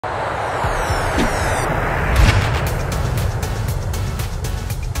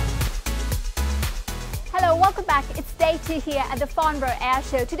back. It's day 2 here at the Farnborough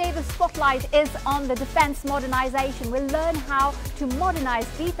Airshow. Today the spotlight is on the defence modernisation. We'll learn how to modernise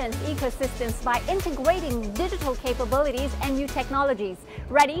defence ecosystems by integrating digital capabilities and new technologies.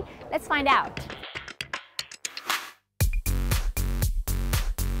 Ready? Let's find out.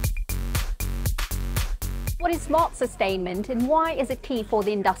 What is smart sustainment and why is it key for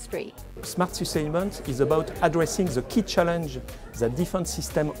the industry? Smart sustainment is about addressing the key challenge that defense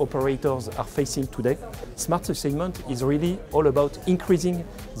system operators are facing today. Smart sustainment is really all about increasing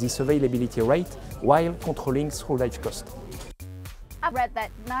this availability rate while controlling through life cost. I've read that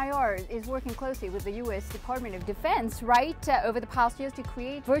NIOR is working closely with the US Department of Defense, right, over the past years to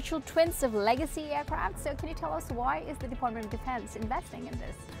create virtual twins of legacy aircraft. So can you tell us why is the Department of Defense investing in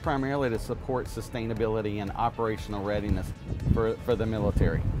this? Primarily to support sustainability and operational readiness for the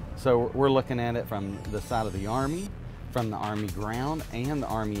military. So we're looking at it from the side of the Army, from the Army ground and the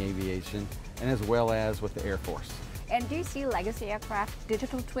Army aviation, and as well as with the Air Force. And do you see legacy aircraft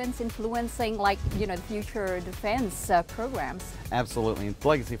digital twins influencing, like, the future defense programs? Absolutely, and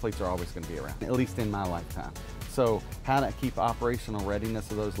legacy fleets are always going to be around, at least in my lifetime. So how to keep operational readiness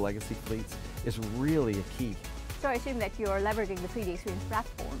of those legacy fleets is really a key. So I assume that you're leveraging the 3D Experience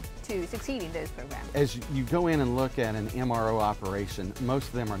platform to succeed in those programs. As you go in and look at an MRO operation, most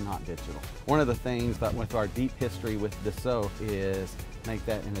of them are not digital. One of the things that with our deep history with Dassault is make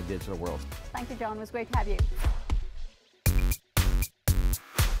that in a digital world. Thank you, John. It was great to have you.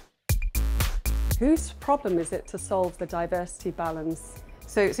 Whose problem is it to solve the diversity balance?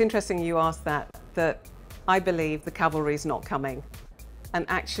 So it's interesting you asked that I believe the cavalry is not coming. And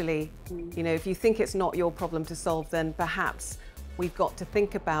actually, if you think it's not your problem to solve, then perhaps we've got to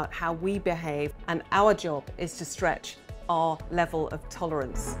think about how we behave, and our job is to stretch our level of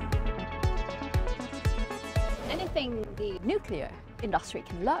tolerance. Anything the nuclear industry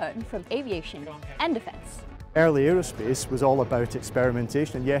can learn from aviation and defense? Early aerospace was all about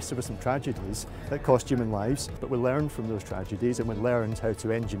experimentation, and yes, there were some tragedies that cost human lives, but we learned from those tragedies and we learned how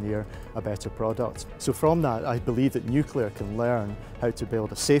to engineer a better product. So from that, I believe that nuclear can learn how to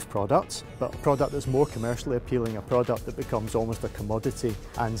build a safe product, but a product that's more commercially appealing, a product that becomes almost a commodity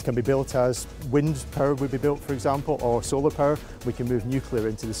and can be built as wind power would be built, for example, or solar power. We can move nuclear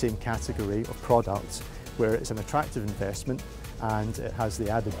into the same category of products where it's an attractive investment and it has the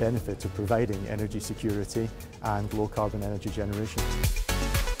added benefit of providing energy security and low carbon energy generation.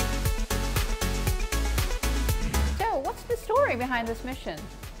 So, what's the story behind this mission?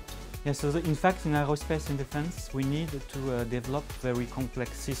 Yes, so in fact in aerospace and defense we need to develop very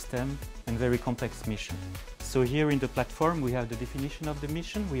complex system and very complex mission. So here in the platform we have the definition of the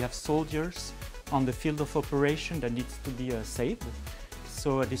mission, we have soldiers on the field of operation that needs to be saved.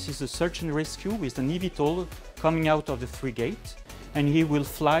 So this is a search and rescue with an eVTOL coming out of the frigate, and he will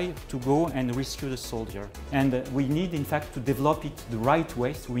fly to go and rescue the soldier. And we need in fact to develop it the right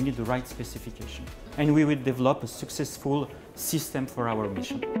way, so we need the right specification. And we will develop a successful system for our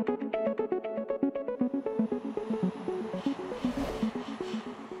mission.